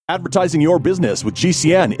Advertising your business with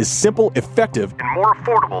GCN is simple, effective, and more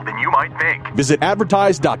affordable than you might think. Visit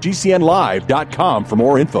advertise.gcnlive.com for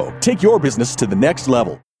more info. Take your business to the next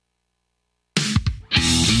level.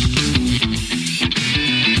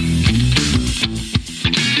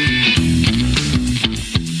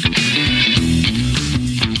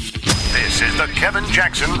 This is the Kevin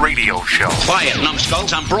Jackson Radio Show. Quiet,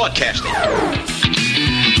 numbskulls, I'm broadcasting.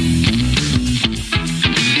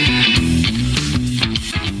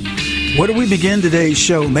 Where do we begin today's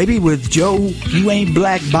show? Maybe with Joe, you ain't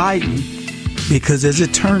black Biden. Because as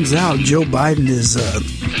it turns out, Joe Biden is,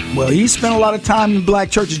 he spent a lot of time in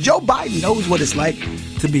black churches. Joe Biden knows what it's like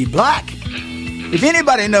to be black. If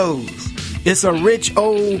anybody knows, it's a rich,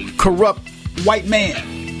 old, corrupt white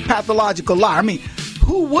man. Pathological liar. I mean,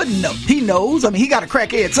 who wouldn't know? He knows. I mean, he got a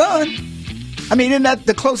crackhead son. I mean, isn't that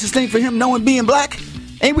the closest thing for him knowing being black?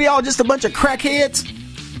 Ain't we all just a bunch of crackheads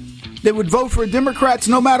that would vote for Democrats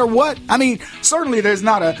no matter what? I mean, certainly there's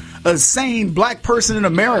not a sane black person in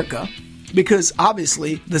America, because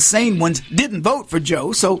obviously the sane ones didn't vote for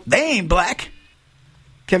Joe, so they ain't black.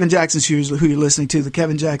 Kevin Jackson's who you're listening to, the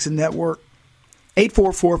Kevin Jackson Network.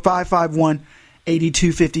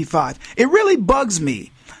 844-551-8255. It really bugs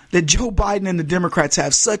me that Joe Biden and the Democrats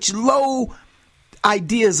have such low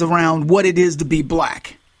ideas around what it is to be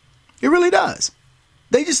black. It really does.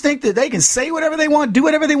 They just think that they can say whatever they want, do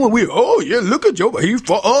whatever they want. Look at Joe. He's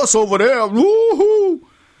for us over there. Woo-hoo.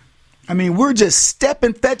 I mean, we're just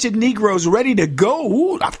stepping, fetching Negroes ready to go.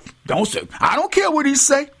 Ooh, I don't care what he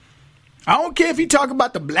say. I don't care if he talk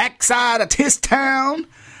about the black side of his town.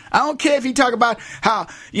 I don't care if he talk about how,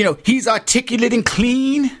 he's articulate and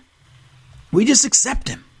clean. We just accept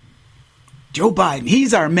him. Joe Biden,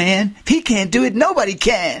 he's our man. If he can't do it, nobody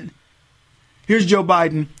can. Here's Joe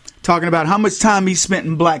Biden talking about how much time he spent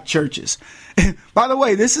in black churches. By the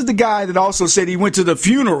way, this is the guy that also said he went to the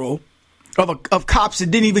funeral of cops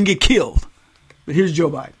that didn't even get killed. But here's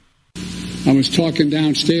Joe Biden. I was talking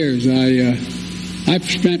downstairs. I've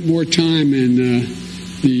spent more time in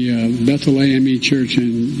the Bethel AME Church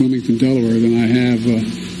in Wilmington, Delaware than I have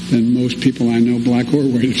than most people I know, black or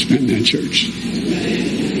white, have spent in that church.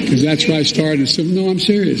 Because that's where I started. No, I'm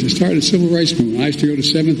serious. I started the Civil Rights Movement. I used to go to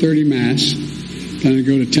 7:30 Mass. Then I'd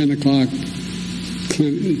go to 10 o'clock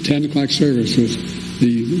service with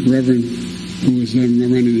the Reverend who was then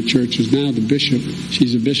running the church, is now the bishop.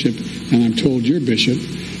 She's a bishop, and I'm told your bishop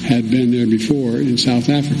had been there before in South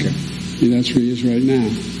Africa. And that's where he is right now.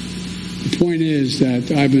 The point is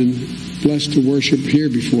that I've been blessed to worship here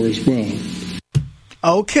before as well.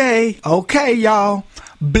 Okay, y'all.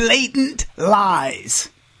 Blatant lies.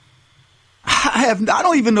 I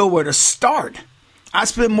don't even know where to start. I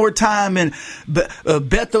spent more time in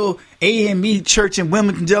Bethel AME Church in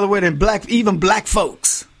Wilmington, Delaware than even black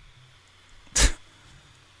folks.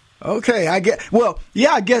 Okay, I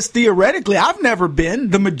guess theoretically I've never been.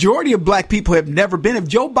 The majority of black people have never been. If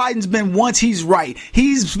Joe Biden's been once, he's right.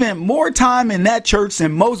 He's spent more time in that church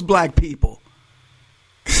than most black people.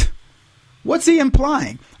 What's he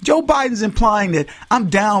implying? Joe Biden's implying that I'm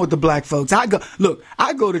down with the black folks. I go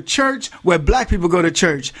to church where black people go to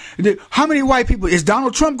church. How many white people? Is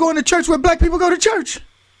Donald Trump going to church where black people go to church?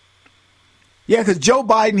 Yeah, because Joe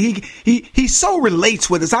Biden, he so relates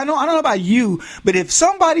with us. I don't know about you, but if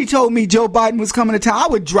somebody told me Joe Biden was coming to town, I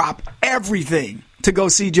would drop everything to go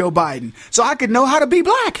see Joe Biden so I could know how to be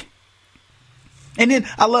black. And then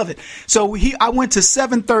I love it. So I went to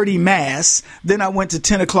 7:30 Mass. Then I went to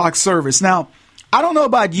 10 o'clock service. Now, I don't know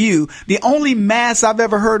about you. The only Mass I've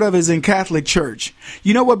ever heard of is in Catholic Church.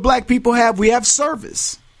 You know what black people have? We have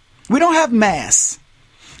service. We don't have Mass.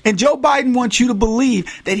 And Joe Biden wants you to believe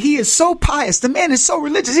that he is so pious. The man is so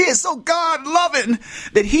religious. He is so God-loving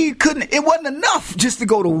that it wasn't enough just to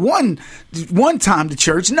go to one time to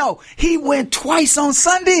church. No, he went twice on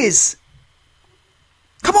Sundays.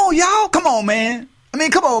 Come on, y'all. Come on, man.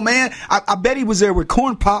 Come on, man. I bet he was there with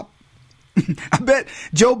Corn Pop. I bet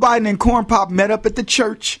Joe Biden and Corn Pop met up at the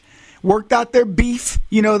church, worked out their beef.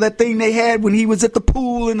 You know, that thing they had when he was at the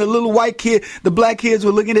pool and the black kids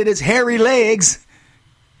were looking at his hairy legs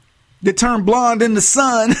that turned blonde in the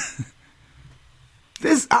sun.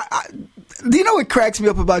 Do you know what cracks me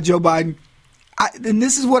up about Joe Biden? And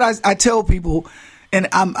this is what I tell people. And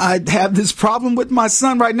I have this problem with my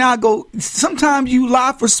son right now. I go, sometimes you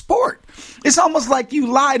lie for sport. It's almost like you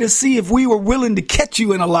lie to see if we were willing to catch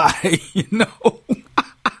you in a lie, you know?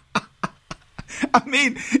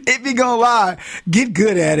 If you're going to lie, get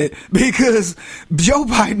good at it, because Joe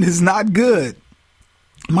Biden is not good.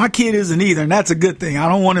 My kid isn't either, and that's a good thing. I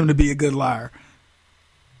don't want him to be a good liar.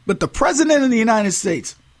 But the president of the United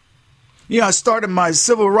States, I started my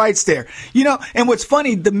civil rights there. And what's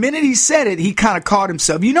funny, the minute he said it, he kind of caught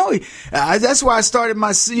himself. That's why I started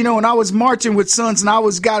my, when I was marching with Sons and I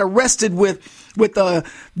got arrested with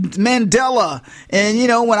Mandela,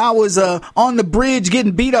 and when I was on the bridge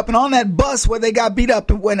getting beat up, and on that bus where they got beat up,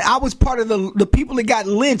 and when I was part of the people that got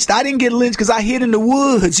lynched. I didn't get lynched because I hid in the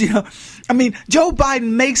woods. Joe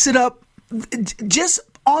Biden makes it up just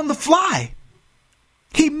on the fly.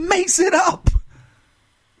 He makes it up.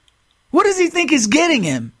 What does he think is getting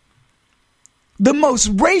him? The most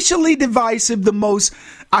racially divisive, the most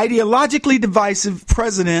ideologically divisive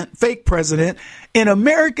president, fake president in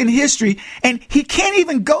American history. And he can't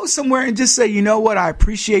even go somewhere and just say, you know what? I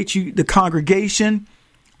appreciate you, the congregation.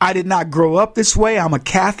 I did not grow up this way. I'm a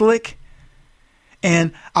Catholic.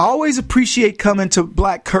 And I always appreciate coming to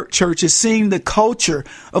black churches, seeing the culture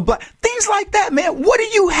of black. Things like that, man. What do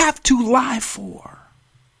you have to lie for?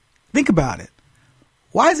 Think about it.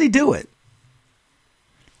 Why does he do it?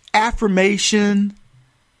 Affirmation,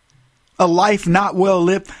 a life not well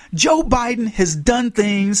lived. Joe Biden has done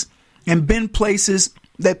things and been places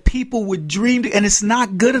that people would dream to, and it's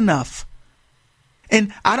not good enough.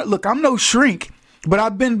 And I'm no shrink, but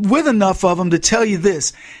I've been with enough of him to tell you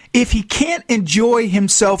this. If he can't enjoy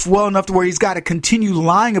himself well enough to where he's got to continue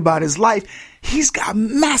lying about his life, he's got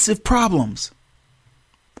massive problems.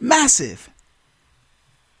 Massive.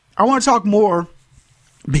 I want to talk more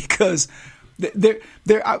because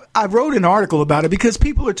I wrote an article about it because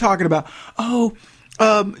people are talking about,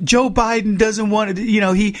 Joe Biden doesn't want to,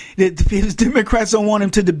 his Democrats don't want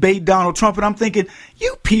him to debate Donald Trump. And I'm thinking,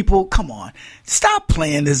 you people, come on, stop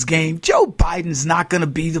playing this game. Joe Biden's not going to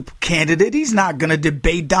be the candidate. He's not going to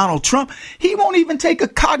debate Donald Trump. He won't even take a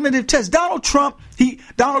cognitive test. Donald Trump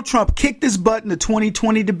kicked his butt in the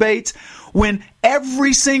 2020 debates when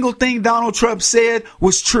every single thing Donald Trump said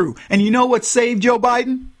was true. And you know what saved Joe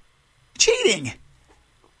Biden? Cheating.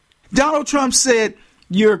 Donald Trump said,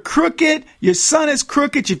 you're crooked. Your son is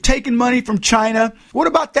crooked. You've taken money from China. What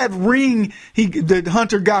about that ring that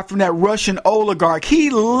Hunter got from that Russian oligarch? He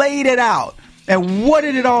laid it out. And what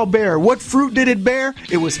did it all bear? What fruit did it bear?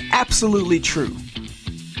 It was absolutely true.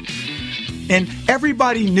 And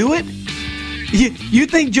everybody knew it. You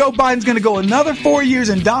think Joe Biden's going to go another 4 years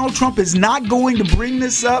and Donald Trump is not going to bring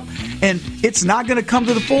this up and it's not going to come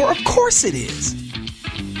to the fore? Of course it is.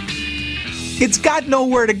 It's got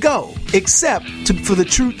nowhere to go except for the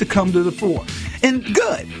truth to come to the fore. And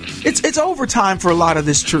good. It's overtime for a lot of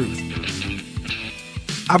this truth.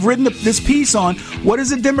 I've written this piece on what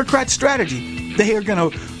is a Democrat strategy. They are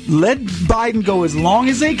going to let Biden go as long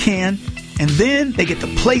as they can, and then they get to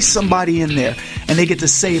place somebody in there. And they get to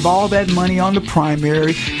save all that money on the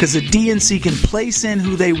primary because the DNC can place in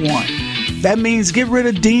who they want. That means get rid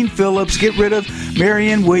of Dean Phillips, get rid of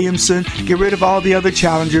Marianne Williamson, get rid of all the other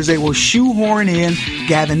challengers. They will shoehorn in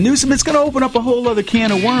Gavin Newsom. It's going to open up a whole other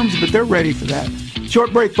can of worms, but they're ready for that.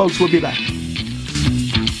 Short break, folks. We'll be back.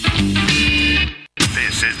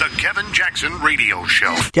 This is the Kevin Jackson Radio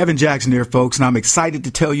Show. Kevin Jackson here, folks, and I'm excited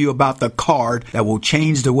to tell you about the card that will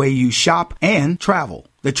change the way you shop and travel.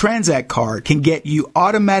 The Transact card can get you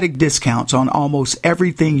automatic discounts on almost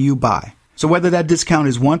everything you buy. So whether that discount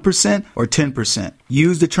is 1% or 10%,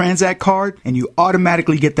 use the Transact card and you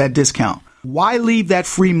automatically get that discount. Why leave that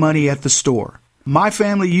free money at the store? My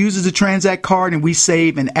family uses the Transact card and we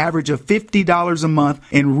save an average of $50 a month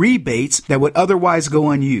in rebates that would otherwise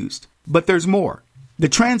go unused. But there's more. The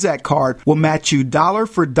Transact card will match you dollar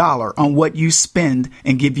for dollar on what you spend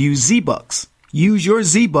and give you Z-Bucks. Use your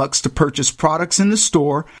Z-Bucks to purchase products in the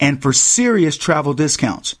store and for serious travel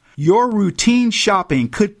discounts. Your routine shopping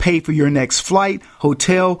could pay for your next flight,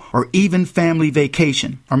 hotel, or even family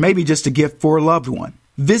vacation, or maybe just a gift for a loved one.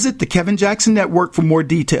 Visit the Kevin Jackson Network for more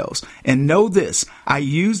details. And know this, I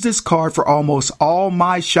use this card for almost all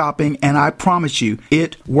my shopping, and I promise you,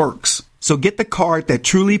 it works. So get the card that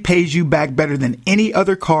truly pays you back better than any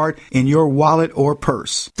other card in your wallet or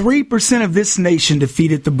purse. 3% of this nation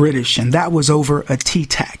defeated the British, and that was over a tea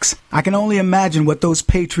tax. I can only imagine what those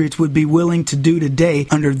patriots would be willing to do today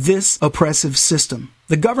under this oppressive system.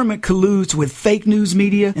 The government colludes with fake news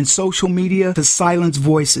media and social media to silence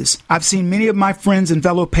voices. I've seen many of my friends and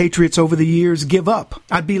fellow patriots over the years give up.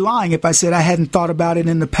 I'd be lying if I said I hadn't thought about it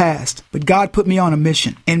in the past, but God put me on a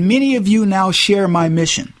mission, and many of you now share my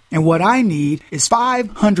mission. And what I need is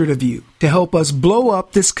 500 of you to help us blow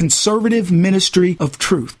up this conservative ministry of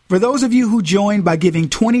truth. For those of you who joined by giving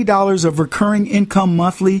 $20 of recurring income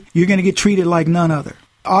monthly, you're going to get treated like none other.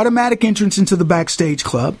 Automatic entrance into the Backstage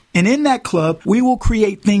Club. And in that club, we will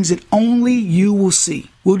create things that only you will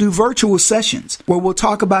see. We'll do virtual sessions where we'll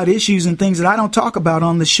talk about issues and things that I don't talk about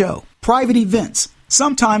on the show. Private events.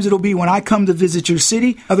 Sometimes it'll be when I come to visit your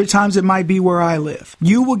city. Other times it might be where I live.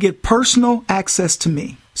 You will get personal access to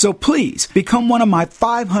me. So please become one of my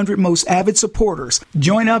 500 most avid supporters.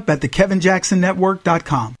 Join up at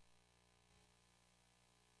thekevinjacksonnetwork.com.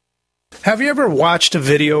 Have you ever watched a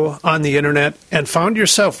video on the internet and found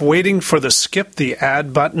yourself waiting for the skip the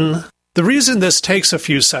ad button? The reason this takes a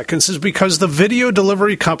few seconds is because the video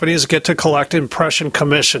delivery companies get to collect impression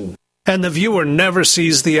commission, and the viewer never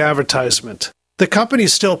sees the advertisement. The company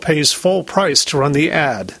still pays full price to run the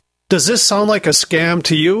ad. Does this sound like a scam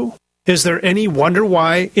to you? Is there any wonder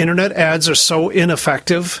why internet ads are so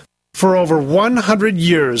ineffective? For over 100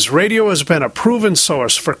 years, radio has been a proven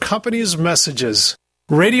source for companies' messages.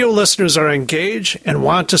 Radio listeners are engaged and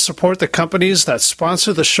want to support the companies that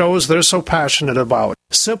sponsor the shows they're so passionate about.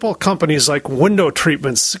 Simple companies like window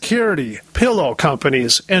treatments, security, pillow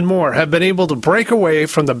companies, and more have been able to break away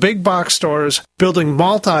from the big box stores, building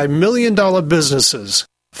multi-million-dollar businesses.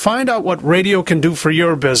 Find out what radio can do for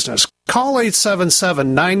your business. Call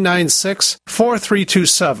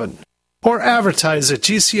 877-996-4327 or advertise at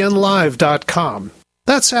gcnlive.com.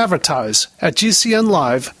 That's advertise at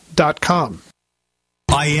gcnlive.com.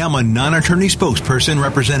 I am a non-attorney spokesperson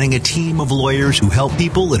representing a team of lawyers who help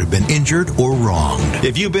people that have been injured or wronged.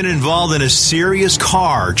 If you've been involved in a serious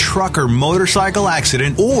car, truck, or motorcycle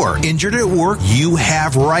accident or injured at work, you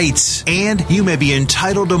have rights, and you may be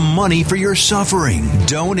entitled to money for your suffering.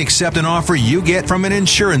 Don't accept an offer you get from an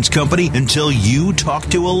insurance company until you talk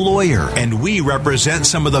to a lawyer. And we represent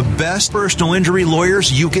some of the best personal injury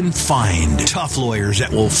lawyers you can find. Tough lawyers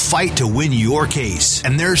that will fight to win your case.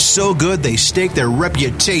 And they're so good they stake their reputation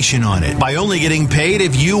on it by only getting paid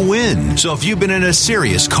if you win. So if you've been in a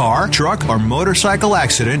serious car, truck, or motorcycle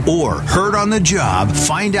accident or hurt on the job,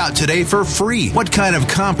 find out today for free what kind of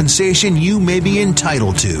compensation you may be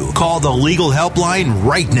entitled to. Call the legal helpline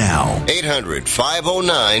right now.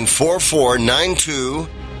 800-509-4492.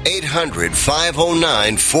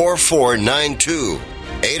 800-509-4492.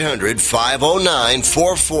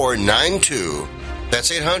 800-509-4492.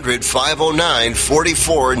 That's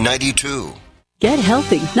 800-509-4492. Get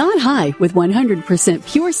healthy, not high, with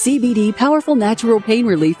 100% pure CBD powerful natural pain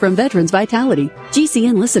relief from Veterans Vitality.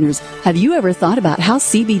 GCN listeners, have you ever thought about how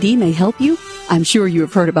CBD may help you? I'm sure you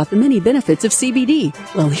have heard about the many benefits of CBD.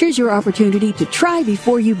 Well, here's your opportunity to try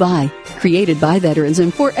before you buy. Created by veterans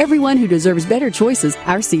and for everyone who deserves better choices,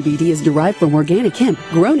 our CBD is derived from organic hemp,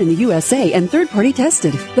 grown in the USA, and third-party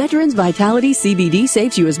tested. Veterans Vitality CBD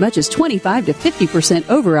saves you as much as 25 to 50%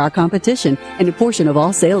 over our competition, and a portion of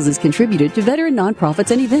all sales is contributed to veteran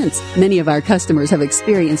nonprofits and events. Many of our customers have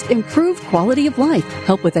experienced improved quality of life,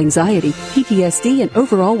 help with anxiety, PTSD, and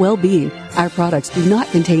overall well-being. Our products do not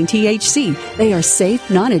contain THC. They are safe,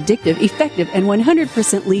 non-addictive, effective, and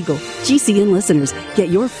 100% legal. GCN listeners, get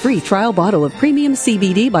your free trial bottle of premium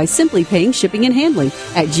CBD by simply paying shipping and handling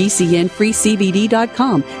at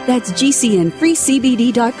GCNFreeCBD.com. That's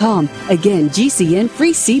GCNFreeCBD.com. Again,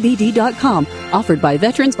 GCNFreeCBD.com. Offered by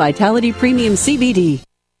Veterans Vitality Premium CBD.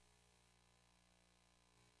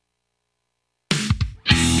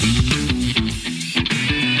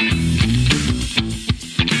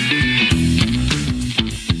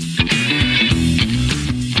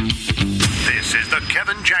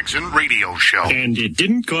 Kevin Jackson Radio Show. And it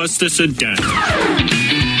didn't cost us a dime.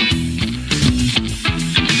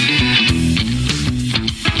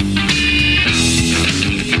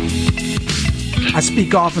 I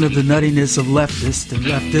speak often of the nuttiness of leftists and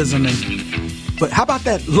leftism, but how about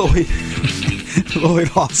that Lloyd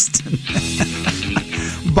Austin,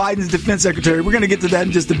 Biden's defense secretary? We're going to get to that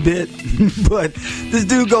in just a bit, but this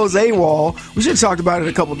dude goes AWOL. We should have talked about it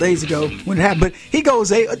a couple days ago when it happened, but he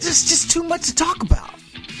goes AWOL. Just too much to talk about.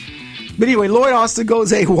 But anyway, Lloyd Austin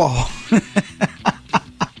goes AWOL.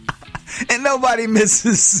 And nobody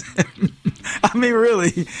misses him. I mean,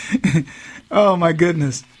 really. Oh, my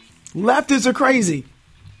goodness. Leftists are crazy.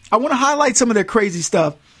 I want to highlight some of their crazy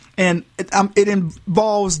stuff. And it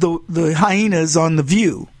involves the hyenas on The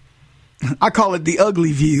View. I call it the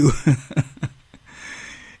ugly view.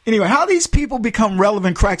 Anyway, how these people become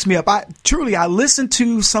relevant cracks me up. I listen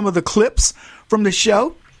to some of the clips from the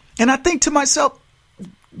show, and I think to myself,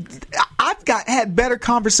 I've had better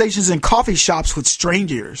conversations in coffee shops with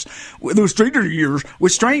strangers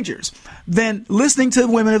than listening to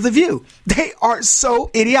women of The View. They are so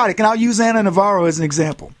idiotic. And I'll use Ana Navarro as an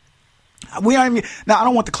example. I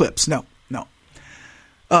don't want the clips. No.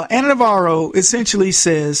 Ana Navarro essentially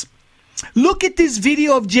says, look at this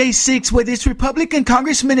video of J6 where this Republican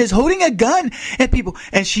congressman is holding a gun at people.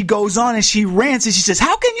 And she goes on and she rants and she says,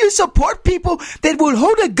 how can you support people that will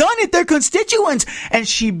hold a gun at their constituents? And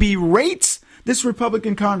she berates this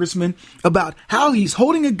Republican congressman about how he's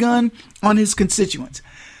holding a gun on his constituents.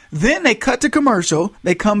 Then they cut to commercial.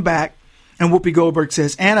 They come back. And Whoopi Goldberg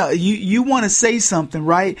says, Anna, you want to say something,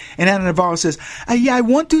 right? And Ana Navarro says, yeah, I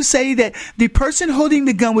want to say that the person holding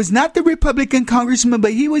the gun was not the Republican congressman,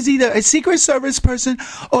 but he was either a Secret Service person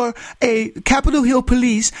or a Capitol Hill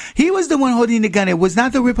police. He was the one holding the gun. It was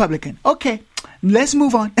not the Republican. Okay, let's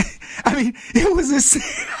move on. I mean, it was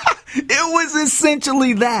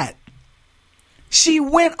essentially that. She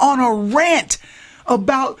went on a rant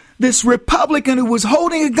about this Republican who was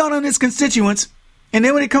holding a gun on his constituents. And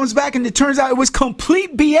then when it comes back and it turns out it was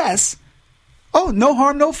complete BS, oh, no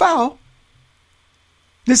harm, no foul.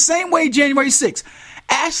 The same way January 6th,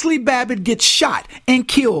 Ashley Babbitt gets shot and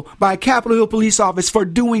killed by a Capitol Hill police officer for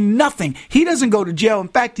doing nothing. He doesn't go to jail. In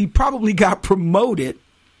fact, he probably got promoted.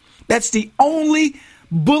 That's the only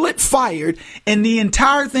bullet fired in the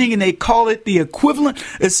entire thing, and they call it the equivalent.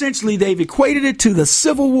 Essentially, they've equated it to the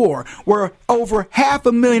Civil War, where over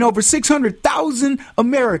 500,000, over 600,000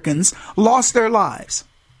 Americans lost their lives.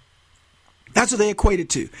 That's what they equated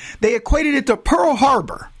to. They equated it to Pearl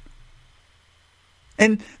Harbor.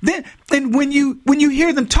 And when you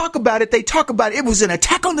hear them talk about it, they talk about it was an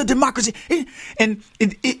attack on the democracy, and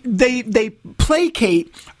they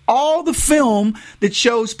placate all the film that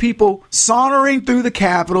shows people sauntering through the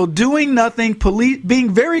Capitol, doing nothing, police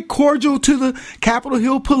being very cordial to the Capitol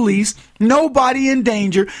Hill police, nobody in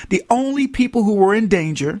danger. The only people who were in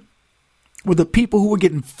danger were the people who were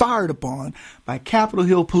getting fired upon by Capitol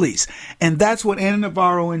Hill police. And that's what Ana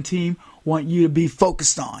Navarro and team want you to be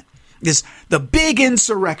focused on. Is the big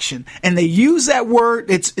insurrection, and they use that word.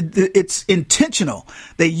 It's intentional.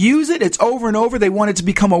 They use it. It's over and over. They want it to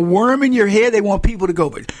become a worm in your head. They want people to go,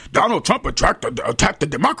 but Donald Trump attacked the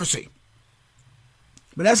democracy.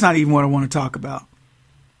 But that's not even what I want to talk about.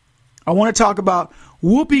 I want to talk about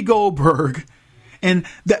Whoopi Goldberg, and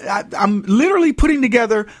I'm literally putting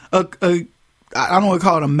together I don't want to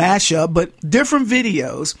call it a mashup, but different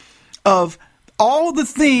videos of all the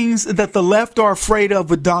things that the left are afraid of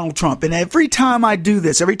with Donald Trump. And every time I do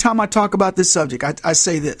this, every time I talk about this subject, I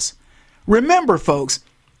say this. Remember, folks,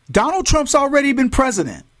 Donald Trump's already been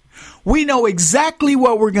president. We know exactly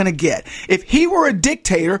what we're going to get. If he were a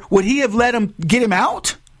dictator, would he have let him get him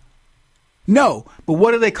out? No. But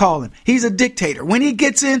what do they call him? He's a dictator. When he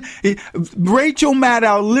gets in, Rachel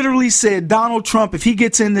Maddow literally said, Donald Trump, if he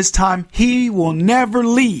gets in this time, he will never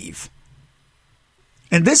leave.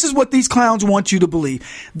 And this is what these clowns want you to believe.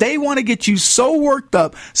 They want to get you so worked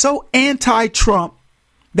up, so anti-Trump,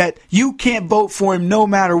 that you can't vote for him no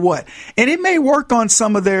matter what. And it may work on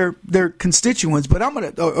some of their constituents, but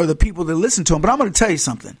or the people that listen to him. But I'm going to tell you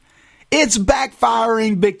something. It's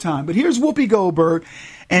backfiring big time. But here's Whoopi Goldberg,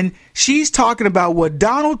 and she's talking about what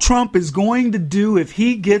Donald Trump is going to do if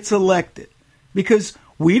he gets elected. Because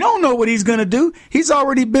we don't know what he's going to do. He's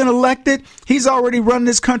already been elected. He's already run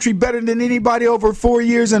this country better than anybody over 4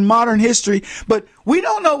 years in modern history. But we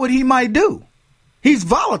don't know what he might do. He's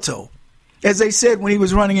volatile. As they said when he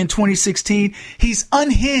was running in 2016, he's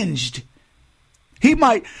unhinged. He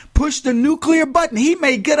might push the nuclear button. He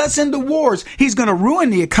may get us into wars. He's going to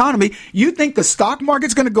ruin the economy. You think the stock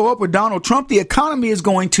market's going to go up with Donald Trump? The economy is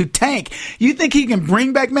going to tank. You think he can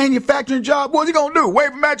bring back manufacturing jobs? What's he going to do?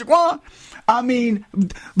 Wave a magic wand? I mean,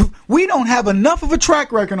 we don't have enough of a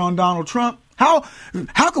track record on Donald Trump. How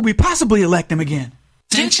could we possibly elect him again?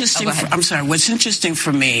 What's interesting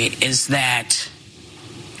for me is that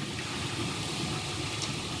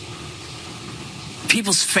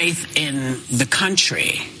people's faith in the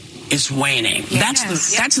country is waning. That's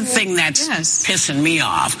the thing that's pissing me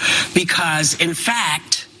off, because in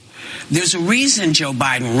fact, there's a reason Joe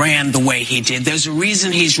Biden ran the way he did. There's a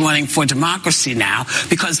reason he's running for democracy now,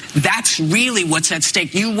 because that's really what's at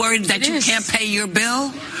stake. You worried that you can't pay your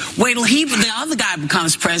bill? Wait till the other guy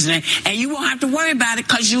becomes president, and you won't have to worry about it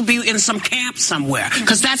because you'll be in some camp somewhere,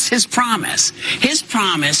 because that's his promise. His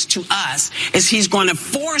promise to us is he's going to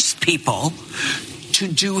force people to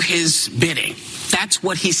do his bidding. That's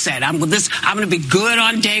what he said. I'm going to be good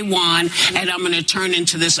on day one, and I'm going to turn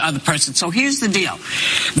into this other person. So here's the deal.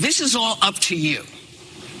 This is all up to you.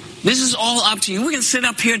 This is all up to you. We can sit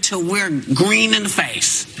up here till we're green in the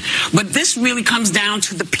face. But this really comes down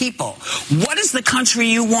to the people. What is the country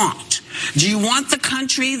you want? Do you want the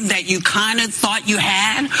country that you kind of thought you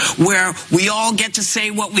had, where we all get to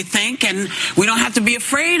say what we think and we don't have to be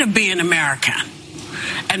afraid of being American?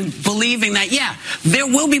 And believing that, there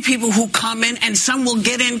will be people who come in, and some will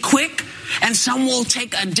get in quick and some will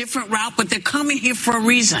take a different route, but they're coming here for a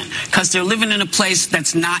reason, because they're living in a place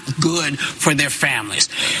that's not good for their families.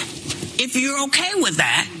 If you're okay with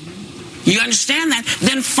that, You understand that?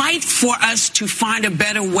 Then fight for us to find a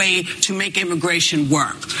better way to make immigration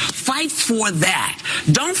work. Fight for that.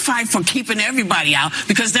 Don't fight for keeping everybody out,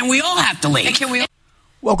 because then we all have to leave.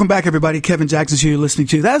 Welcome back, everybody. Kevin Jackson's here, you're listening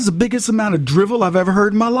to. That is the biggest amount of drivel I've ever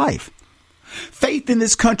heard in my life. Faith in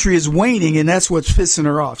this country is waning, and that's what's pissing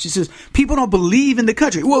her off. She says, people don't believe in the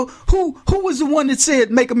country. Well, who was the one that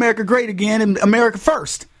said, make America great again and America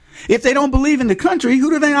first? If they don't believe in the country,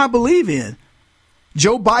 who do they not believe in?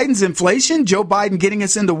 Joe Biden's inflation? Joe Biden getting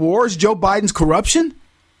us into wars? Joe Biden's corruption?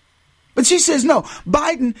 But she says, no,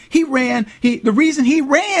 Biden, the reason he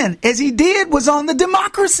ran as he did was on the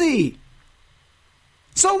democracy.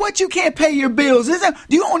 So what, you can't pay your bills?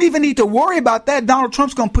 You don't even need to worry about that. Donald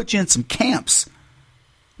Trump's going to put you in some camps.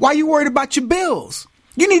 Why are you worried about your bills?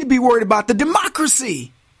 You need to be worried about the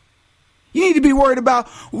democracy. You need to be worried about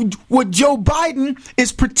what Joe Biden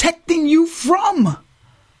is protecting you from.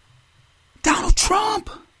 Donald Trump.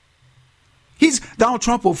 Donald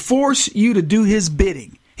Trump will force you to do his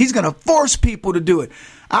bidding. He's going to force people to do it.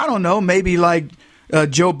 I don't know, maybe like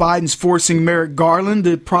Joe Biden's forcing Merrick Garland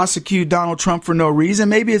to prosecute Donald Trump for no reason.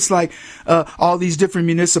 Maybe it's like all these different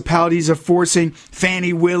municipalities are forcing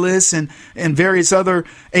Fannie Willis and various other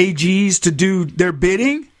AGs to do their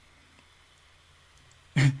bidding.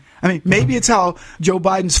 I mean, maybe it's how Joe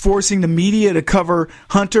Biden's forcing the media to cover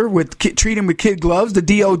Hunter treat him with kid gloves. The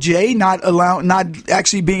DOJ not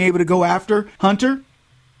actually being able to go after Hunter.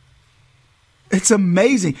 It's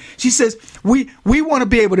amazing. She says, we want to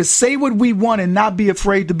be able to say what we want and not be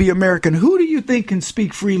afraid to be American. Who do you think can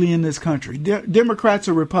speak freely in this country? Democrats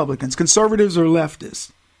or Republicans? Conservatives or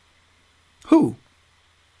leftists? Who?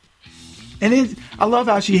 And then I love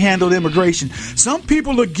how she handled immigration. Some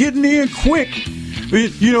people are getting in quick,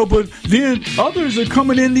 but then others are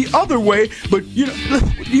coming in the other way. But, you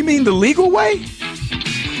mean the legal way?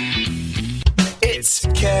 It's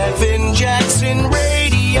Kevin Jackson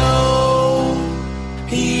Radio.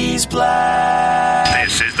 He's black.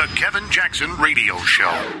 This is the Kevin Jackson Radio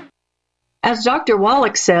Show. As Dr.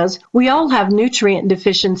 Wallach says, we all have nutrient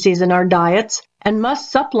deficiencies in our diets and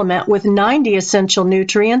must supplement with 90 essential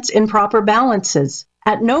nutrients in proper balances.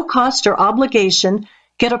 At no cost or obligation,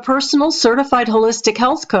 get a personal certified holistic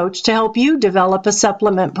health coach to help you develop a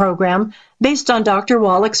supplement program based on Dr.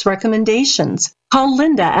 Wallach's recommendations. Call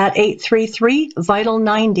Linda at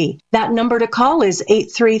 833-VITAL-90. That number to call is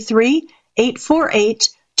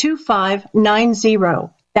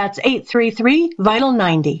 833-848-2590. That's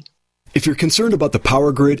 833-VITAL-90. If you're concerned about the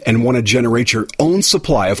power grid and want to generate your own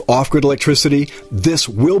supply of off-grid electricity, this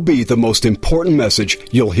will be the most important message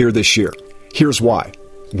you'll hear this year. Here's why.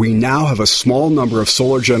 We now have a small number of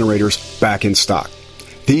solar generators back in stock.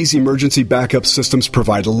 These emergency backup systems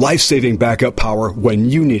provide life-saving backup power when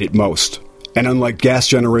you need it most. And unlike gas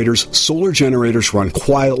generators, solar generators run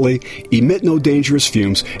quietly, emit no dangerous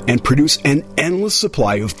fumes, and produce an endless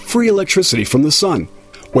supply of free electricity from the sun.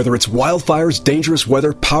 Whether it's wildfires, dangerous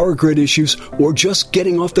weather, power grid issues, or just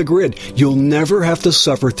getting off the grid, you'll never have to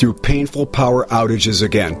suffer through painful power outages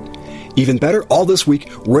again. Even better, all this week,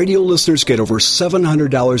 radio listeners get over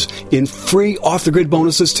 $700 in free off-the-grid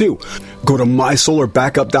bonuses, too. Go to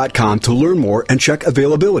MySolarBackup.com to learn more and check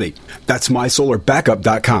availability. That's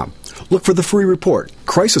MySolarBackup.com. Look for the free report,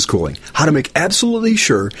 Crisis Cooling, how to make absolutely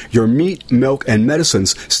sure your meat, milk, and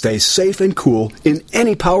medicines stay safe and cool in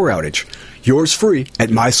any power outage. Yours free at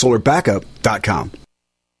MySolarBackup.com.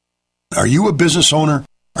 Are you a business owner?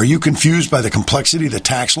 Are you confused by the complexity of the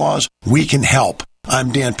tax laws? We can help.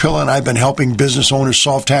 I'm Dan Pilla, and I've been helping business owners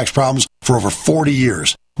solve tax problems for over 40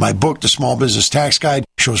 years. My book, The Small Business Tax Guide,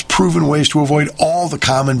 shows proven ways to avoid all the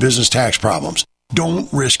common business tax problems.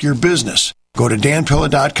 Don't risk your business. Go to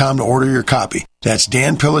danpilla.com to order your copy. That's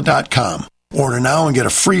danpilla.com. Order now and get a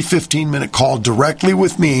free 15-minute call directly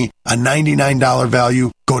with me, a $99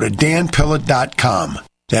 value. Go to danpilla.com.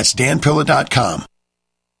 That's danpilla.com.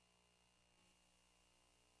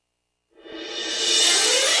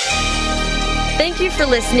 Thank you for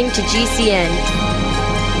listening to GCN.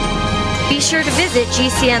 Be sure to visit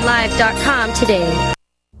GCNlive.com today.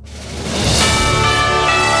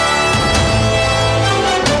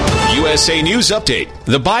 USA News Update.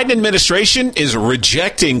 The Biden administration is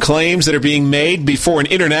rejecting claims that are being made before an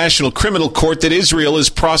international criminal court that Israel is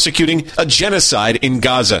prosecuting a genocide in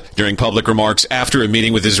Gaza. During public remarks after a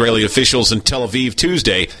meeting with Israeli officials in Tel Aviv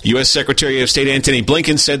Tuesday, U.S. Secretary of State Antony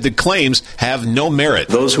Blinken said the claims have no merit.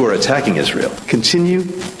 Those who are attacking Israel continue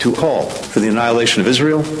to call for the annihilation of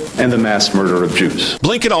Israel and the mass murder of Jews.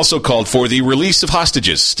 Blinken also called for the release of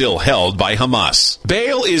hostages still held by Hamas.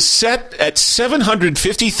 Bail is set at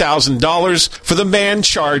 $750,000 for the man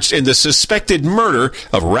charged in the suspected murder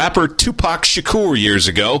of rapper Tupac Shakur years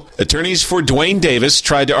ago. Attorneys for Dwayne Davis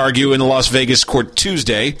tried to argue in a Las Vegas court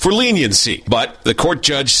Tuesday for leniency, but the court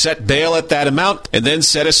judge set bail at that amount and then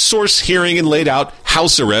set a source hearing and laid out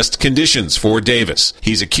house arrest conditions for Davis.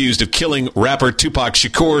 He's accused of killing rapper Tupac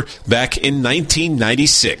Shakur back in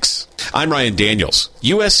 1996. I'm Ryan Daniels,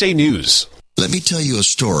 USA News. Let me tell you a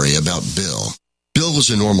story about Bill. Bill was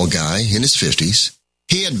a normal guy in his 50s.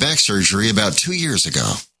 He had back surgery about 2 years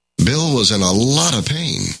ago. Bill was in a lot of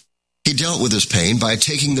pain. He dealt with his pain by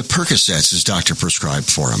taking the Percocets his doctor prescribed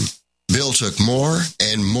for him. Bill took more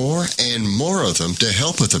and more and more of them to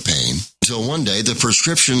help with the pain, until one day the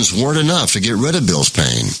prescriptions weren't enough to get rid of Bill's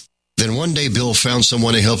pain. Then one day Bill found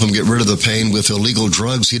someone to help him get rid of the pain with illegal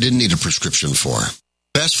drugs he didn't need a prescription for.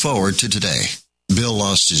 Fast forward to today. Bill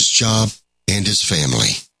lost his job and his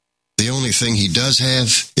family. The only thing he does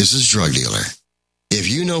have is his drug dealer. If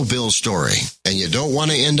you know Bill's story and you don't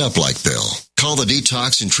want to end up like Bill, call the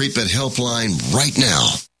Detox and Treatment Helpline right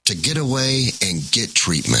now to get away and get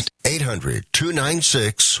treatment.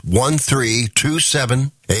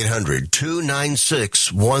 800-296-1327.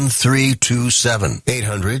 800-296-1327.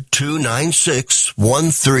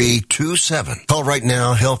 800-296-1327. Call right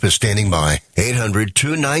now. Help is standing by.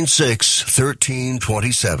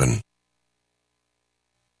 800-296-1327.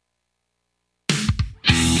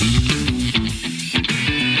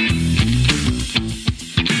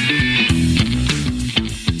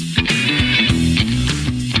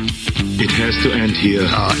 It has to end here.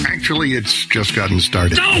 Actually, it's just gotten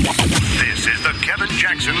started. This is the Kevin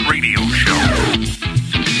Jackson Radio Show.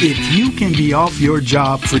 If you can be off your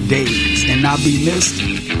job for days and not be missed,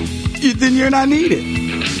 then you're not needed.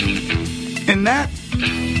 And that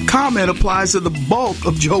comment applies to the bulk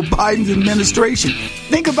of Joe Biden's administration.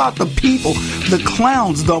 Think about the people, the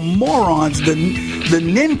clowns, the morons, the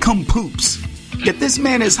nincompoops that this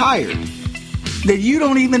man has hired that you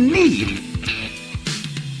don't even need.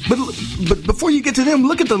 But before you get to them,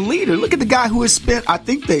 look at the leader. Look at the guy who has spent, I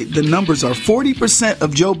think the numbers are 40%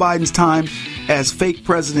 of Joe Biden's time as fake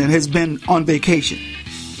president has been on vacation.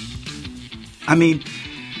 I mean,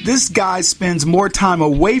 this guy spends more time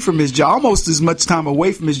away from his job, almost as much time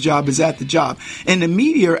away from his job as at the job. And the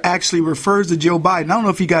media actually refers to Joe Biden. I don't know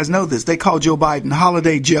if you guys know this. They call Joe Biden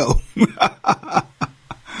Holiday Joe.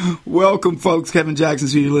 Welcome, folks. Kevin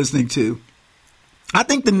Jackson's who you're listening to. I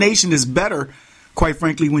think the nation is better, quite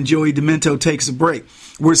frankly, when Joey Demento takes a break.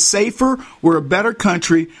 We're safer. We're a better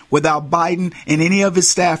country without Biden and any of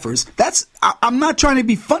his staffers. I'm not trying to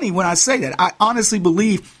be funny when I say that. I honestly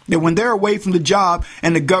believe that when they're away from the job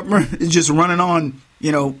and the government is just running on,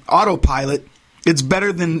 autopilot, it's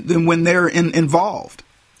better than when they're involved.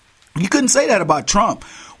 You couldn't say that about Trump.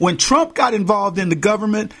 When Trump got involved in the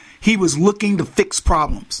government, he was looking to fix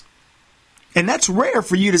problems. And that's rare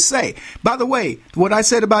for you to say. By the way, what I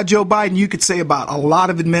said about Joe Biden, you could say about a lot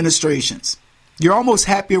of administrations. You're almost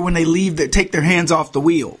happier when they take their hands off the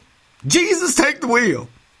wheel. Jesus, take the wheel.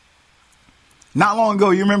 Not long ago,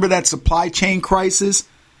 you remember that supply chain crisis?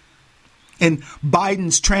 And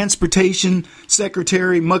Biden's transportation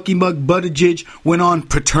secretary, Mucky Muck Buttigieg, went on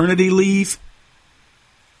paternity leave.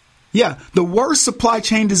 Yeah, the worst supply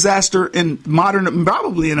chain disaster in modern,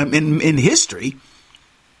 probably in history.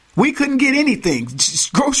 We couldn't get anything.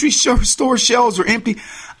 Grocery store shelves were empty.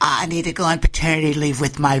 I need to go on paternity leave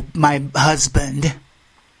with my husband.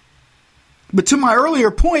 But to my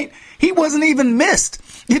earlier point, he wasn't even missed.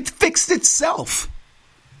 It fixed itself.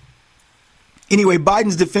 Anyway,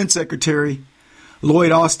 Biden's defense secretary,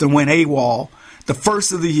 Lloyd Austin, went AWOL the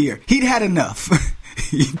first of the year. He'd had enough.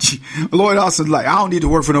 Lloyd Austin's like, I don't need to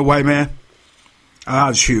work for no white man.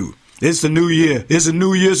 Shoot. It's the new year. It's a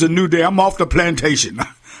new year. It's a new day. I'm off the plantation.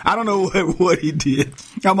 I don't know what he did.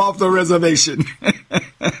 I'm off the reservation.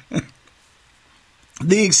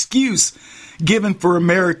 The excuse given for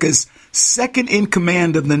America's second in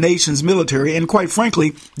command of the nation's military, and quite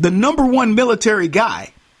frankly, the number one military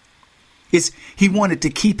guy, is he wanted to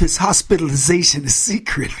keep his hospitalization a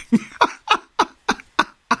secret.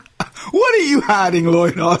 What are you hiding,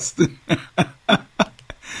 Lloyd Austin?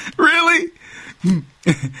 Really?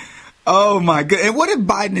 Oh, my God. And what if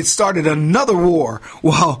Biden had started another war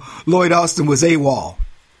while Lloyd Austin was AWOL?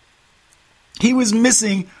 He was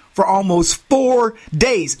missing for almost 4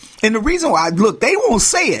 days. And the reason why, look, they won't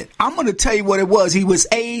say it. I'm going to tell you what it was. He was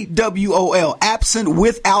AWOL, absent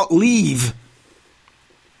without leave.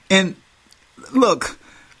 And look,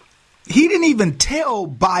 he didn't even tell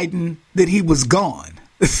Biden that he was gone.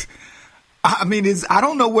 I mean, I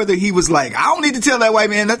don't know whether he was like, I don't need to tell that white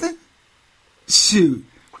man nothing. Shoot.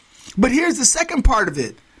 But here's the second part of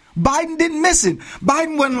it. Biden didn't miss it.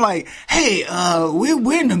 Biden wasn't like, hey,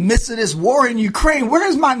 we're in the midst of this war in Ukraine.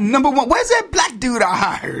 Where's my number one? Where's that black dude I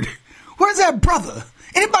hired? Where's that brother?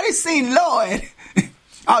 Anybody seen Lloyd?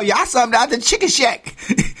 Oh, yeah, I saw him out the Chicken Shack.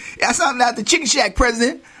 I saw him out the Chicken Shack,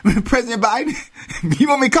 President Biden. You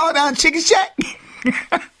want me to call down Chicken Shack?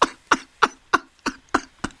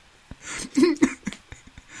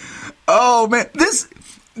 Oh, man, this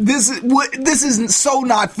is so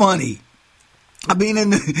not funny. I mean,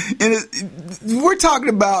 we're talking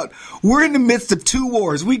about, we're in the midst of two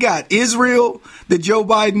wars. We got Israel that Joe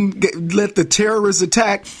Biden let the terrorists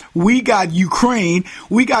attack. We got Ukraine.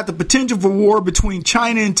 We got the potential for war between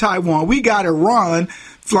China and Taiwan. We got Iran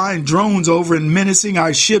flying drones over and menacing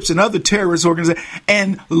our ships and other terrorist organizations.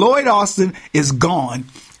 And Lloyd Austin is gone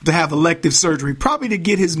to have elective surgery, probably to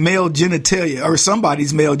get his male genitalia or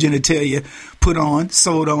somebody's male genitalia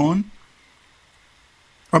sewed on.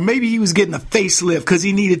 Or maybe he was getting a facelift because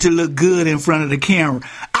he needed to look good in front of the camera.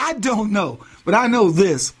 I don't know. But I know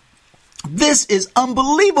this. This is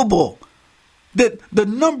unbelievable. That the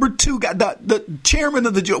number two guy, the chairman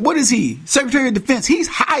of the Joint, what is he? Secretary of Defense. He's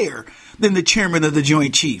higher than the chairman of the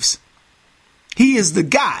Joint Chiefs. He is the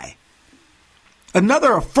guy.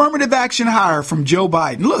 Another affirmative action hire from Joe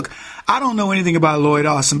Biden. Look, I don't know anything about Lloyd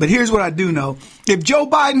Austin, but here's what I do know. If Joe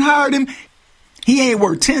Biden hired him, he ain't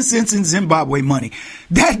worth 10 cents in Zimbabwe money.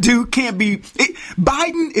 That dude can't be.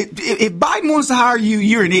 Biden, if Biden wants to hire you,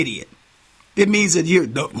 you're an idiot. It means that you're.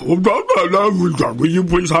 Will you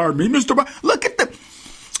please hire me, Mr. Biden? Look at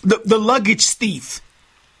the luggage thief.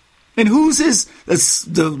 And who's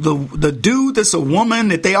the dude that's a woman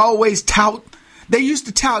that they always tout? They used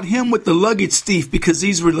to tout him with the luggage thief because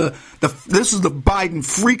these were this was the Biden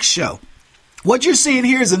freak show. What you're seeing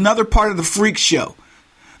here is another part of the freak show.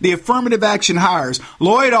 The affirmative action hires.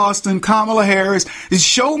 Lloyd Austin, Kamala Harris.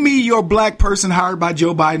 Show me your black person hired by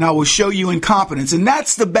Joe Biden. I will show you incompetence. And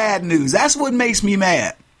that's the bad news. That's what makes me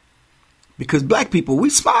mad. Because black people, we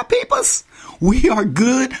smart peoples. We are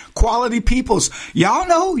good, quality peoples. Y'all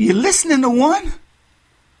know you're listening to one.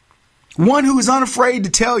 One who is unafraid to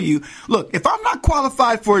tell you, look, if I'm not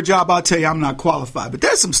qualified for a job, I'll tell you I'm not qualified. But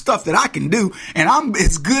there's some stuff that I can do, and I'm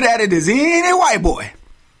as good at it as any white boy.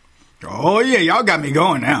 Oh, yeah, y'all got me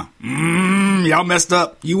going now. Y'all messed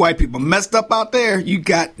up. You white people messed up out there. You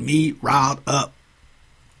got me riled up.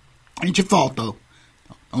 Ain't your fault, though.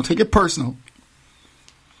 Don't take it personal.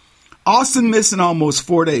 Austin missing almost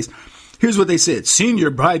 4 days. Here's what they said. Senior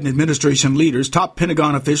Biden administration leaders, top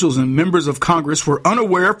Pentagon officials, and members of Congress were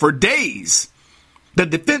unaware for days that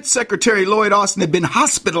Defense Secretary Lloyd Austin had been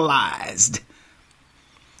hospitalized.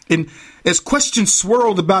 And as questions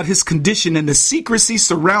swirled about his condition and the secrecy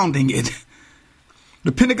surrounding it,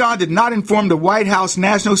 the Pentagon did not inform the White House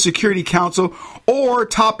National Security Council or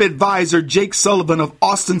top advisor Jake Sullivan of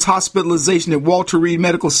Austin's hospitalization at Walter Reed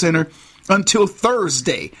Medical Center until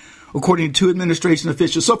Thursday, according to administration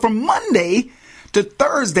officials. So from Monday to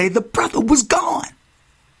Thursday, the brother was gone.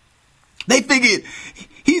 They figured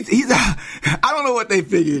he's I don't know what they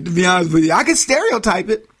figured, to be honest with you. I could stereotype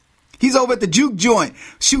it. He's over at the juke joint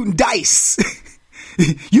shooting dice.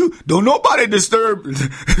 You don't nobody disturb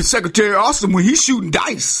Secretary Austin when he's shooting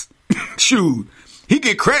dice. Shoot, he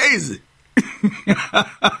get crazy.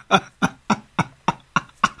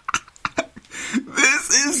 This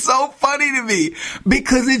is so funny to me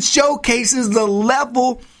because it showcases the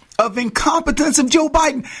level of incompetence of Joe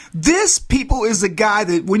Biden. This, people, is the guy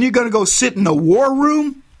that when you're going to go sit in the war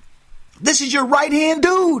room, this is your right-hand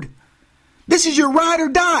dude. This is your ride or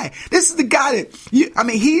die. This is the guy that,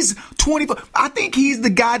 he's 24. I think he's the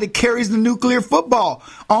guy that carries the nuclear football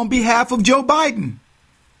on behalf of Joe Biden.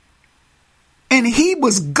 And he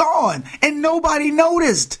was gone and nobody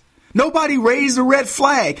noticed. Nobody raised a red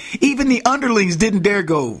flag. Even the underlings didn't dare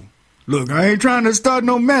go, look, I ain't trying to start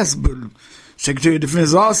no mess, but Secretary of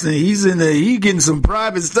Defense Austin, he's getting some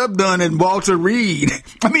private stuff done in Walter Reed.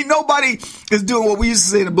 Nobody is doing what we used to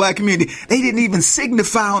say in the black community. They didn't even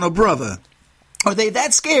signify on a brother. Are they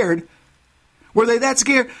that scared? Were they that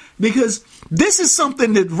scared? Because this is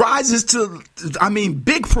something that rises to,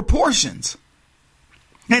 big proportions.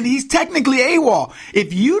 And he's technically AWOL.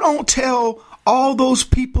 If you don't tell all those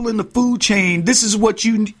people in the food chain, this is what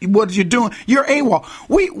you're doing, you're AWOL.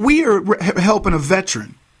 We are helping a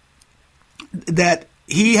veteran that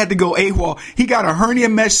he had to go AWOL. He got a hernia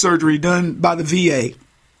mesh surgery done by the VA.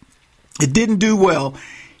 It didn't do well.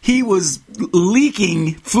 he was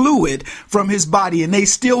leaking fluid from his body, and they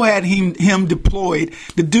still had him deployed.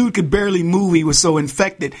 The dude could barely move. He was so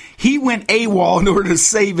infected. He went AWOL in order to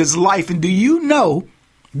save his life. And do you know,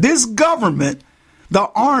 this government, the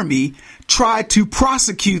Army, tried to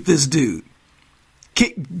prosecute this dude.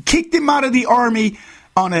 Kicked him out of the Army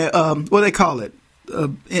on a, what do they call it?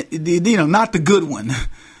 Not the good one.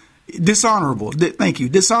 Dishonorable. Thank you.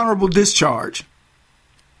 Dishonorable discharge.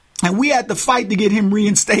 And we had to fight to get him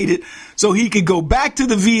reinstated so he could go back to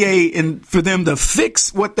the VA and for them to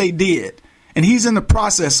fix what they did. And he's in the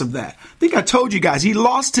process of that. I think I told you guys, he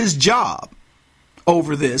lost his job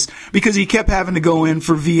over this because he kept having to go in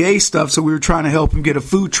for VA stuff. So we were trying to help him get a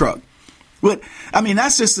food truck. But I mean,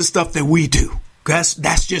 that's just the stuff that we do.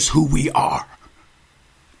 That's just who we are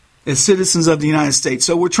as citizens of the United States.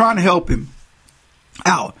 So we're trying to help him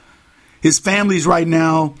out. His family's right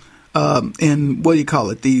now in, what do you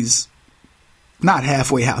call it? These, not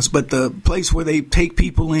halfway house, but the place where they take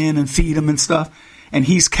people in and feed them and stuff. And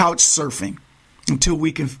he's couch surfing until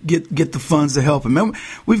we can get the funds to help him. And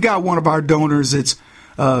we've got one of our donors that's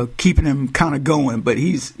keeping him kind of going, but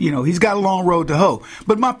he's got a long road to hoe.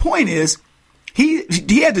 But my point is, he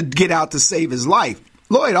had to get out to save his life.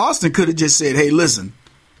 Lloyd Austin could have just said, hey, listen,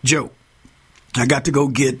 Joe, I got to go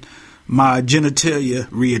get my genitalia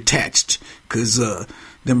reattached because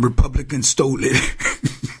them Republicans stole it.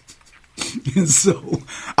 And so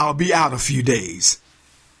I'll be out a few days.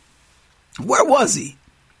 Where was he?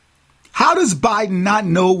 How does Biden not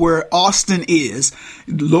know where Austin is?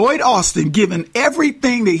 Lloyd Austin, given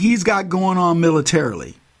everything that he's got going on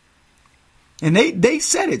militarily. And they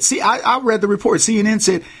said it. See, I read the report. CNN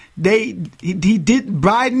said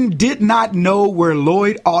Biden did not know where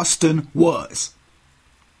Lloyd Austin was.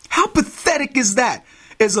 How pathetic is that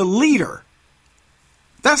as a leader?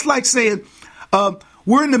 That's like saying,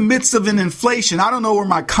 we're in the midst of an inflation. I don't know where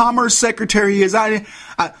my commerce secretary is.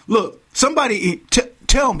 Look, somebody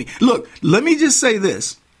tell me. Look, let me just say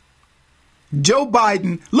this. Joe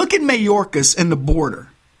Biden, look at Mayorkas and the border.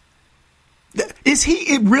 Is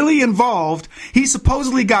he really involved? He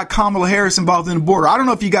supposedly got Kamala Harris involved in the border. I don't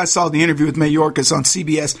know if you guys saw the interview with Mayorkas on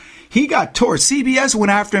CBS. He got tore. CBS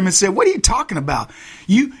went after him and said, what are you talking about?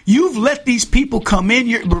 You've let these people come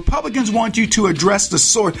in. Republicans want you to address the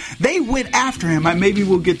source. They went after him. Maybe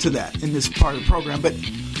we'll get to that in this part of the program. But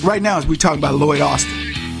right now, as we talk about Lloyd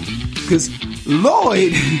Austin, because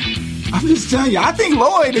Lloyd, I'm just telling you, I think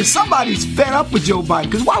Lloyd is somebody's fed up with Joe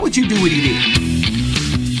Biden. Because why would you do what he did?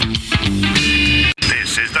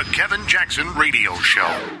 This is the Kevin Jackson Radio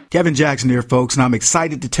Show. Kevin Jackson here, folks, and I'm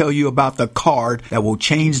excited to tell you about the card that will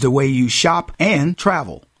change the way you shop and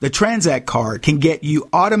travel. The Transact card can get you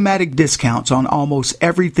automatic discounts on almost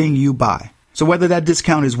everything you buy. So whether that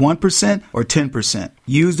discount is 1% or 10%,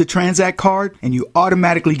 use the Transact card and you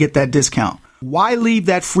automatically get that discount. Why leave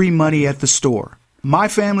that free money at the store? My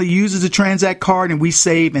family uses the Transact card and we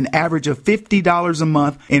save an average of $50 a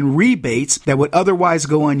month in rebates that would otherwise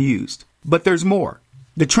go unused. But there's more.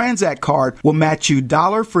 The Transact card will match you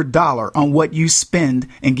dollar for dollar on what you spend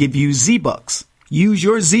and give you Z-Bucks. Use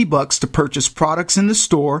your Z-Bucks to purchase products in the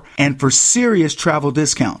store and for serious travel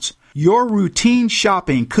discounts. Your routine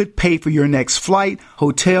shopping could pay for your next flight,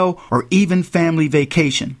 hotel, or even family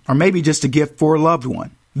vacation, or maybe just a gift for a loved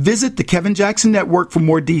one. Visit the Kevin Jackson Network for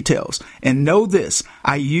more details. And know this,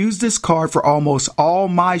 I use this card for almost all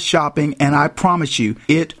my shopping, and I promise you,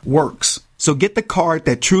 it works. So get the card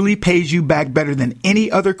that truly pays you back better than any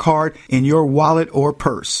other card in your wallet or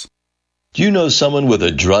purse. Do you know someone with a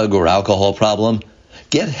drug or alcohol problem?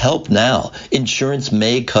 Get help now. Insurance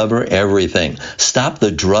may cover everything. Stop the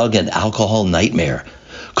drug and alcohol nightmare.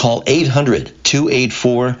 Call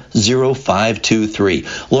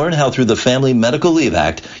 800-284-0523. Learn how through the Family Medical Leave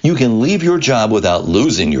Act, you can leave your job without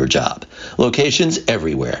losing your job. Locations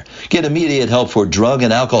everywhere. Get immediate help for drug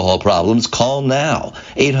and alcohol problems. Call now.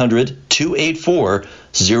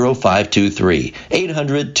 800-284-0523.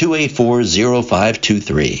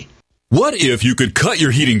 800-284-0523. What if you could cut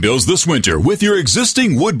your heating bills this winter with your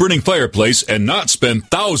existing wood-burning fireplace and not spend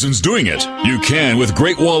thousands doing it? You can with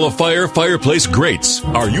Great Wall of Fire fireplace grates.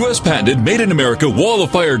 Our U.S. patented made-in-America Wall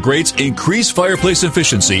of Fire grates increase fireplace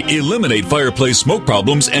efficiency, eliminate fireplace smoke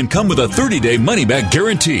problems, and come with a 30-day money-back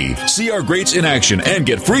guarantee. See our grates in action and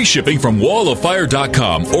get free shipping from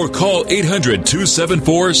walloffire.com or call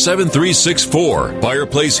 800-274-7364.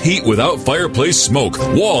 Fireplace heat without fireplace smoke.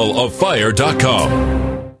 walloffire.com.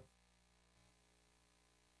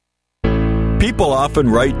 People often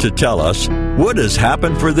write to tell us what has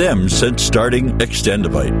happened for them since starting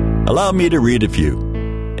Extendivite. Allow me to read a few.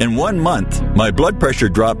 In 1 month, my blood pressure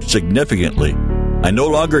dropped significantly. I no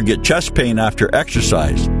longer get chest pain after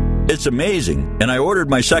exercise. It's amazing, and I ordered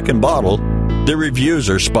my second bottle. The reviews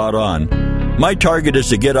are spot on. My target is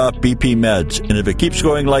to get off BP meds, and if it keeps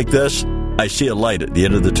going like this, I see a light at the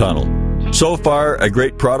end of the tunnel. So far, a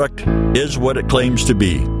great product is what it claims to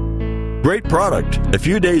be. Great product. A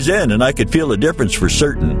few days in, and I could feel a difference for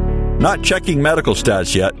certain. Not checking medical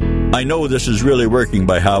stats yet. I know this is really working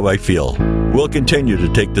by how I feel. We'll continue to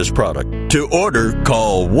take this product. To order,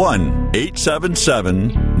 call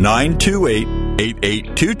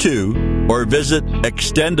 1-877-928-8822 or visit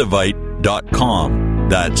extendovite.com.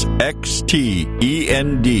 That's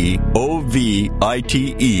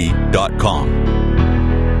XTENDOVITE.com.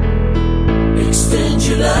 Extend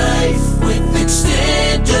your life with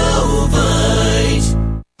Extendovite.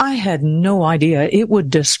 I had no idea it would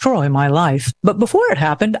destroy my life. But before it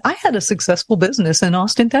happened, I had a successful business in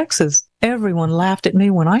Austin, Texas. Everyone laughed at me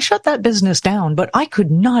when I shut that business down, but I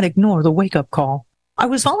could not ignore the wake-up call. I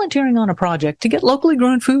was volunteering on a project to get locally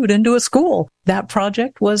grown food into a school. That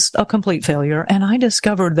project was a complete failure, and I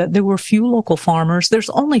discovered that there were few local farmers. There's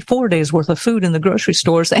only 4 days worth of food in the grocery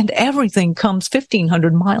stores, and everything comes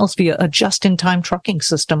 1,500 miles via a just-in-time trucking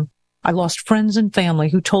system. I lost friends and family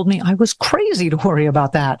who told me I was crazy to worry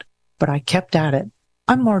about that, but I kept at it.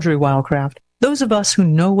 I'm Marjorie Wildcraft. Those of us who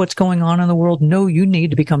know what's going on in the world know you need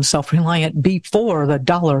to become self-reliant before the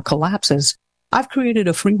dollar collapses. I've created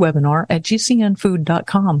a free webinar at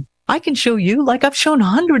gcnfood.com. I can show you, like I've shown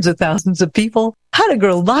hundreds of thousands of people, how to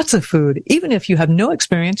grow lots of food, even if you have no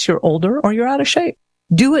experience, you're older, or you're out of shape.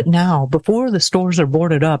 Do it now before the stores are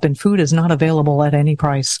boarded up and food is not available at any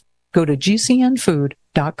price. Go to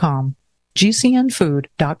gcnfood.com.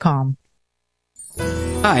 gcnfood.com.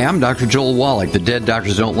 Hi, I'm Dr. Joel Wallach, the Dead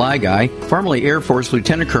Doctors Don't Lie guy, formerly Air Force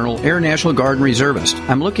Lieutenant Colonel, Air National Guard and Reservist.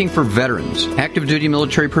 I'm looking for veterans, active duty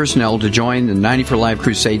military personnel to join the 90 for Life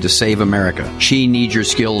crusade to save America. She needs your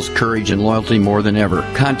skills, courage, and loyalty more than ever.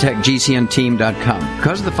 Contact GCNteam.com.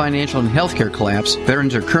 Because of the financial and healthcare collapse,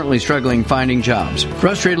 veterans are currently struggling finding jobs.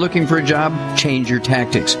 Frustrated looking for a job? Change your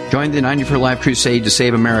tactics. Join the 90 for Life crusade to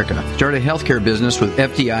save America. Start a healthcare business with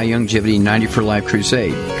FDI Longevity 90 for Life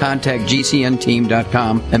crusade. Contact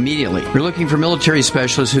GCNteam.com immediately. We're looking for military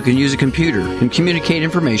specialists who can use a computer and communicate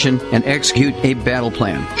information and execute a battle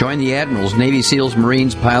plan. Join the admirals, Navy SEALs,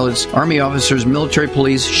 Marines, pilots, Army officers, military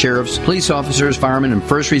police, sheriffs, police officers, firemen, and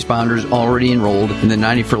first responders already enrolled in the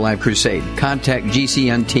 90 for Life crusade. Contact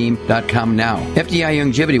GCNteam.com now. FDI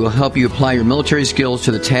Longevity will help you apply your military skills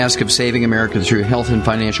to the task of saving America through health and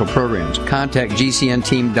financial programs. Contact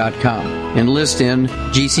GCNteam.com. Enlist in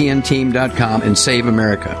GCNteam.com and save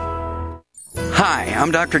America. Hi,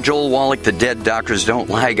 I'm Dr. Joel Wallach, the Dead Doctors Don't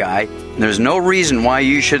Lie guy. There's no reason why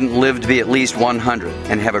you shouldn't live to be at least 100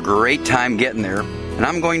 and have a great time getting there. And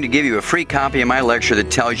I'm going to give you a free copy of my lecture that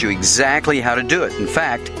tells you exactly how to do it. In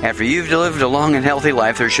fact, after you've lived a long and healthy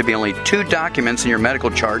life, there should be only 2 documents in your medical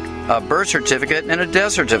chart, a birth certificate and a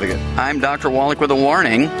death certificate. I'm Dr. Wallach with a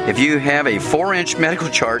warning. If you have a 4-inch medical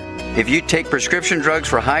chart, if you take prescription drugs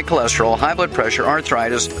for high cholesterol, high blood pressure,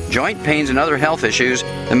 arthritis, joint pains, and other health issues,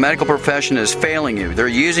 the medical profession is failing you. They're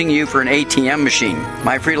using you for an ATM machine.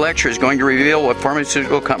 My free lecture is going to reveal what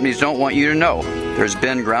pharmaceutical companies don't want you to know. There's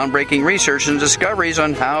been groundbreaking research and discoveries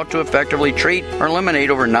on how to effectively treat or eliminate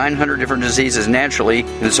over 900 different diseases naturally,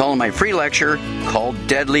 and it's all in my free lecture called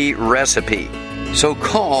Deadly Recipe. So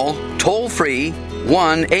call toll-free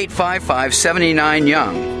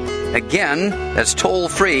 1-855-79-YOUNG. Again, that's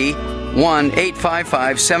toll-free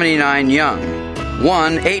 1-855-79-YOUNG.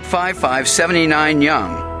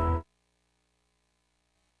 1-855-79-YOUNG.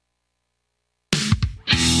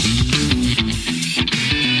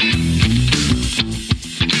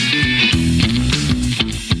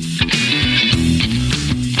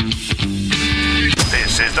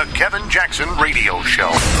 This is the Kevin Jackson Radio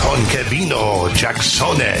Show. Con Kevino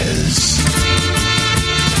Jacksones.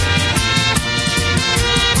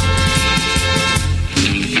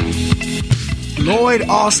 Lloyd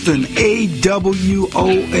Austin,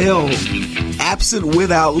 AWOL, absent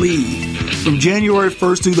without leave. From January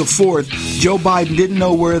 1st through the 4th, Joe Biden didn't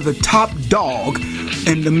know where the top dog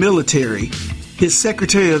in the military, his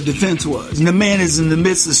Secretary of Defense, was. And the man is in the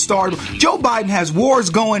midst of stardom. Joe Biden has wars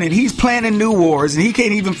going, and he's planning new wars, and he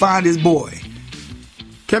can't even find his boy.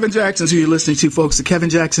 Kevin Jackson's who you're listening to, folks, the Kevin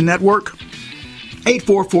Jackson Network.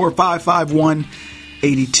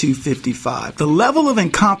 844-551-8255. The level of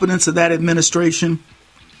incompetence of that administration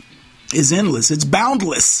is endless. It's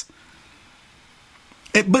boundless.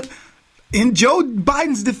 But in Joe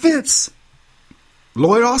Biden's defense,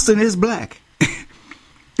 Lloyd Austin is black.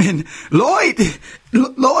 And Lloyd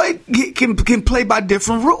can play by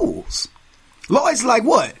different rules. Lloyd's like,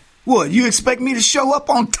 what? What, you expect me to show up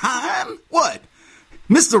on time? What?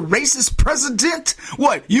 Mr. Racist President?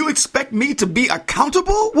 What, you expect me to be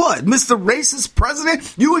accountable? What, Mr. Racist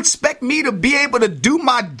President? You expect me to be able to do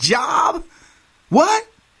my job? What?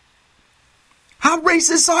 How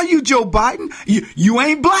racist are you, Joe Biden? You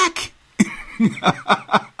ain't black.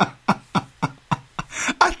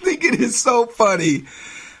 I think it is so funny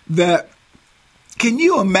that, can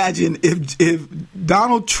you imagine if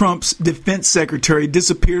Donald Trump's defense secretary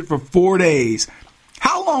disappeared for 4 days?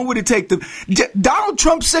 How long would it take Donald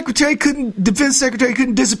Trump's defense secretary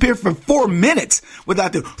couldn't disappear for 4 minutes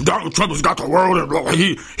without Donald Trump has got the world and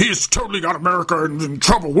he's totally got America in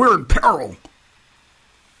trouble. We're in peril.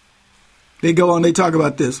 They go on, they talk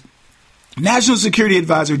about this. National Security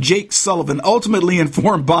Advisor Jake Sullivan ultimately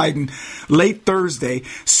informed Biden late Thursday,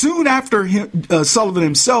 soon after Sullivan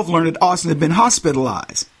himself learned that Austin had been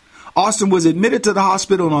hospitalized. Austin was admitted to the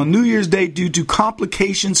hospital on New Year's Day due to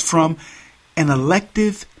complications from an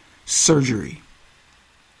elective surgery.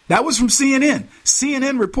 That was from CNN.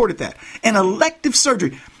 CNN reported that. An elective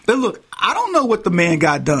surgery. But look, I don't know what the man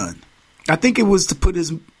got done. I think it was to put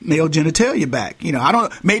his male genitalia back. I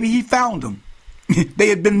don't, maybe he found them. They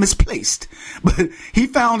had been misplaced. But he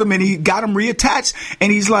found them and he got them reattached.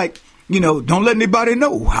 And he's like, don't let anybody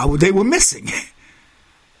know how they were missing.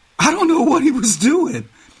 I don't know what he was doing.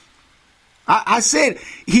 I said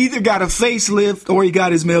he either got a facelift or he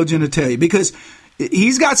got his male genitalia, because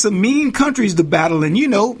he's got some mean countries to battle. And,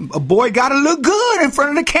 a boy got to look good in front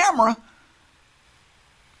of the camera.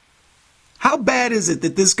 How bad is it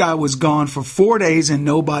that this guy was gone for 4 days and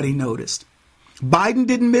nobody noticed? Biden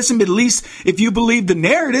didn't miss him. At least if you believe the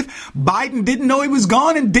narrative, Biden didn't know he was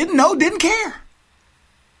gone and didn't care.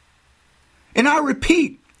 And I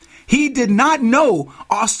repeat, he did not know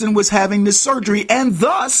Austin was having this surgery, and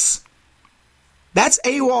thus that's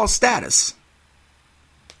AWOL status.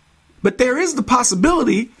 But there is the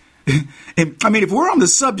possibility, and I mean, if we're on the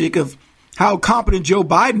subject of how competent Joe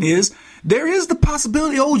Biden is, there is the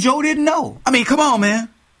possibility old Joe didn't know. I mean, come on, man.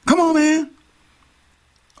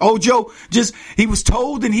 Old Joe he was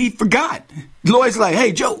told and he forgot. Lloyd's like,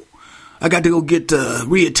 hey, Joe, I got to go get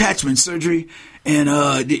reattachment surgery, and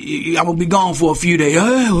I'm going to be gone for a few days.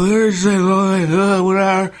 Where's that, Lloyd?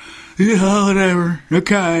 Whatever.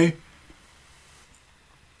 Okay.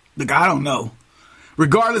 Look, I don't know.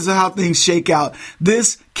 Regardless of how things shake out,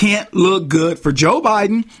 this can't look good for Joe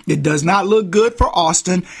Biden. It does not look good for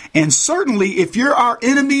Austin. And certainly, if you're our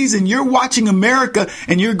enemies and you're watching America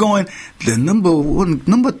and you're going, the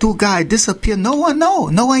number 2 guy disappeared. No one know.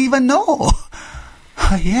 No one even know.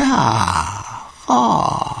 Yeah.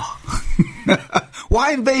 Oh.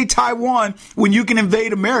 Why invade Taiwan when you can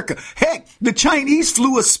invade America? Heck, the Chinese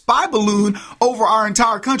flew a spy balloon over our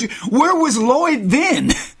entire country. Where was Lloyd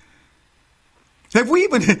then? Have we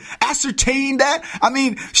even ascertained that? I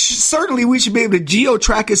mean, certainly we should be able to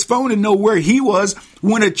geo-track his phone and know where he was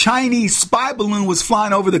when a Chinese spy balloon was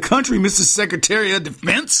flying over the country, Mr. Secretary of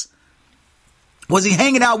Defense. Was he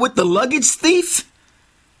hanging out with the luggage thief?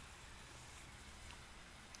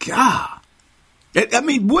 God. I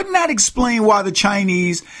mean, wouldn't that explain why the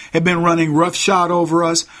Chinese have been running roughshod over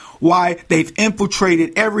us? Why they've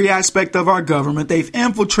infiltrated every aspect of our government. They've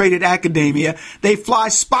infiltrated academia. They fly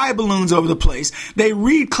spy balloons over the place. They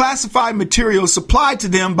read classified material supplied to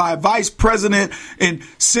them by Vice President and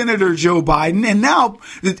Senator Joe Biden. And now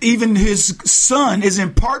even his son is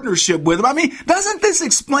in partnership with him. I mean, doesn't this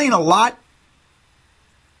explain a lot?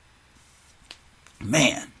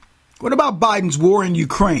 Man. What about Biden's war in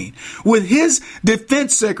Ukraine? With his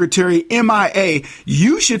defense secretary MIA,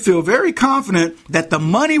 you should feel very confident that the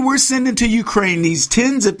money we're sending to Ukraine, these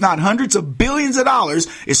tens, if not hundreds of billions of dollars,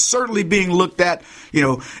 is certainly being looked at.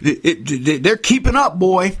 They're keeping up,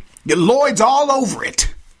 boy. Lloyd's all over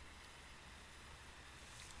it.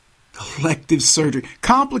 Elective surgery.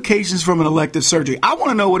 Complications from an elective surgery. I want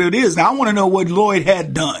to know what it is. Now, I want to know what Lloyd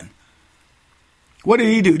had done. What did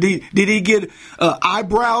he do? Did he get an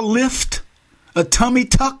eyebrow lift? A tummy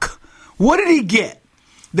tuck? What did he get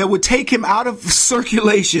that would take him out of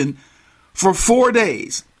circulation for 4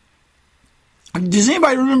 days? Does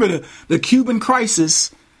anybody remember the Cuban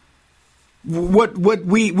crisis? What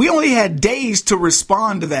we only had days to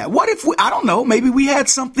respond to that. What if I don't know, maybe we had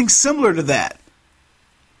something similar to that.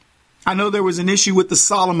 I know there was an issue with the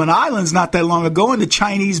Solomon Islands not that long ago, and the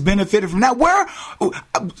Chinese benefited from that. Where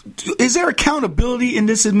is there accountability in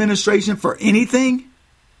this administration for anything?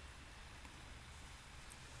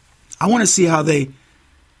 I want to see how they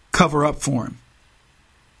cover up for him.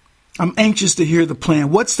 I'm anxious to hear the plan.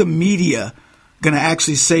 What's the media going to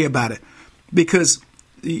actually say about it? Because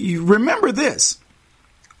you remember this.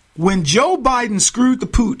 When Joe Biden screwed the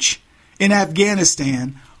pooch in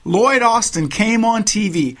Afghanistan, Lloyd Austin came on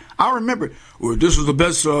TV. I remember, well, this was the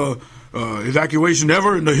best evacuation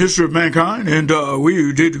ever in the history of mankind, and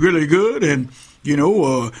we did really good, and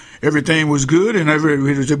everything was good,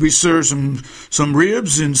 and we served some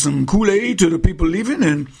ribs and some Kool-Aid to the people leaving,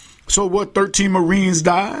 and so what, 13 Marines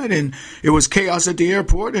died, and it was chaos at the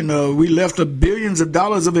airport, and we left billions of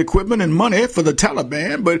dollars of equipment and money for the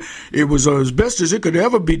Taliban, but it was as best as it could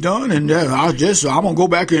ever be done, and I'm going to go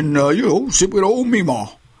back and, sit with old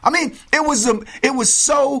Meemaw. I mean, it was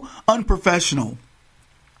so unprofessional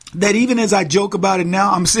that even as I joke about it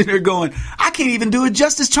now, I'm sitting there going, I can't even do it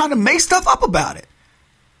justice trying to make stuff up about it.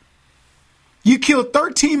 You killed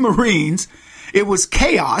 13 Marines. It was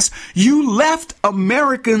chaos. You left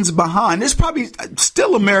Americans behind. There's probably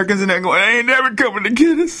still Americans in there going, they ain't never coming to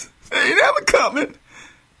get us. They ain't never coming.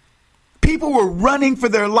 People were running for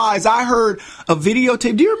their lives. I heard a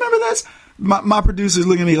videotape. Do you remember this? My producer's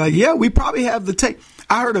looking at me like, yeah, we probably have the tape.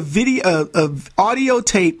 I heard a audio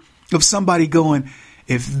tape of somebody going,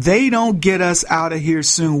 if they don't get us out of here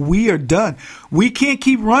soon, we are done. We can't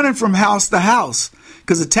keep running from house to house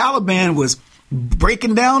because the Taliban was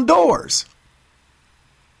breaking down doors.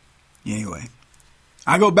 Anyway,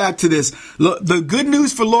 I go back to this. Look, the good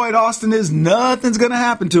news for Lloyd Austin is nothing's going to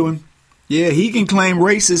happen to him. Yeah, he can claim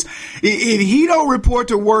racist. If he don't report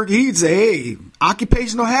to work, he'd say, hey,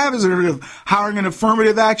 occupational hazard of hiring an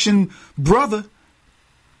affirmative action brother.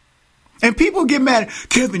 And people get mad.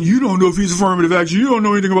 Kevin, you don't know if he's affirmative action. You don't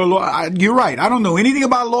know anything about Lloyd. You're right. I don't know anything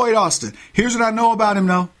about Lloyd Austin. Here's what I know about him,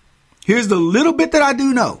 though. Here's the little bit that I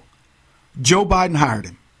do know. Joe Biden hired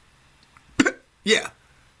him. Yeah.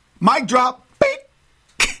 Mic drop.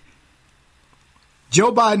 Beep.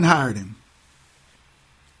 Joe Biden hired him.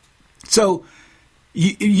 So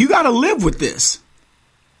you got to live with this.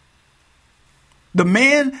 The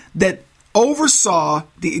man that oversaw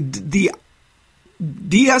the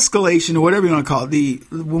de-escalation, or whatever you want to call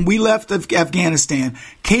it, when we left Afghanistan,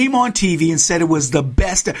 came on TV and said it was the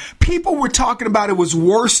best. People were talking about it was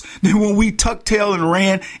worse than when we tucked tail and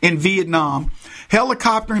ran in Vietnam.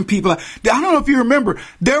 Helicoptering people. I don't know if you remember,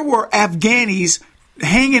 there were Afghanis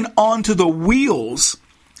hanging onto the wheels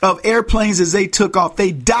of airplanes as they took off.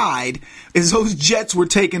 They died as those jets were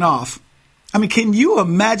taking off. I mean, can you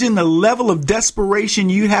imagine the level of desperation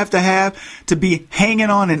you'd have to be hanging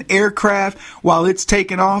on an aircraft while it's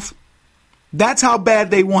taking off? That's how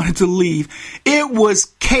bad they wanted to leave. It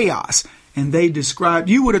was chaos. And they described,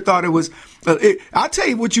 you would have thought it was, I'll tell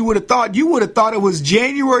you what you would have thought. You would have thought it was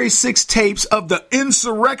January 6 tapes of the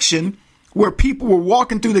insurrection where people were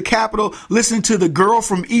walking through the Capitol listening to the girl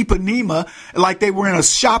from Ipanema like they were in a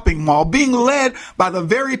shopping mall, being led by the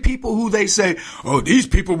very people who they say, oh, these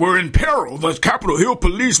people were in peril. The Capitol Hill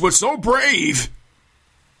police were so brave.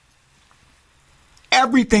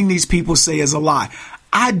 Everything these people say is a lie.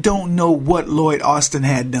 I don't know what Lloyd Austin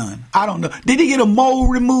had done. I don't know. Did he get a mole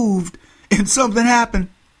removed and something happened?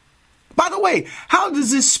 By the way, how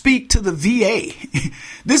does this speak to the VA?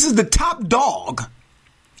 This is the top dog.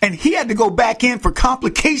 And he had to go back in for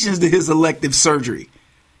complications to his elective surgery.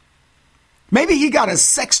 Maybe he got a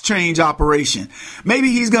sex change operation. Maybe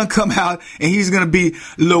he's going to come out and he's going to be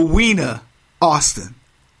Lowena Austin.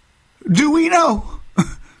 Do we know?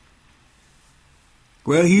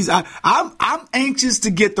 Well, I'm anxious to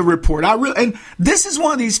get the report. And this is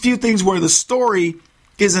one of these few things where the story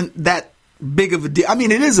isn't that big of a deal. I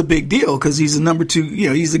mean, it is a big deal because he's a number two.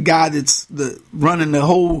 He's the guy that's running the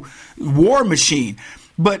whole war machine.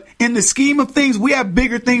 But in the scheme of things, we have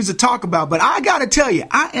bigger things to talk about. But I got to tell you,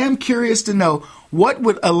 I am curious to know what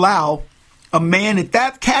would allow a man at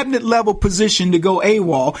that cabinet level position to go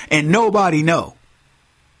AWOL and nobody know.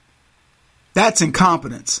 That's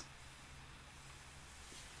incompetence.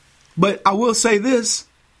 But I will say this.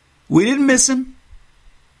 We didn't miss him.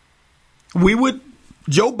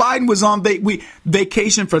 Joe Biden was on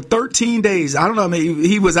vacation for 13 days. I don't know. I mean,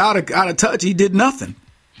 he was out of touch. He did nothing.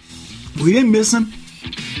 We didn't miss him.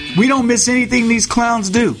 We don't miss anything these clowns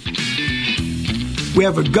do. We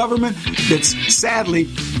have a government that's sadly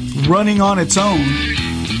running on its own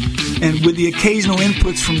and with the occasional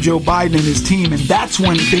inputs from Joe Biden and his team, and that's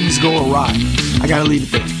when things go awry. I got to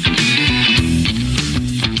leave it there.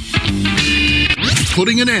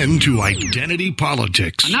 Putting an end to identity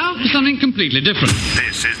politics. And now for something completely different.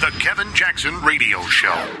 This is the Kevin Jackson Radio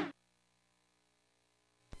Show.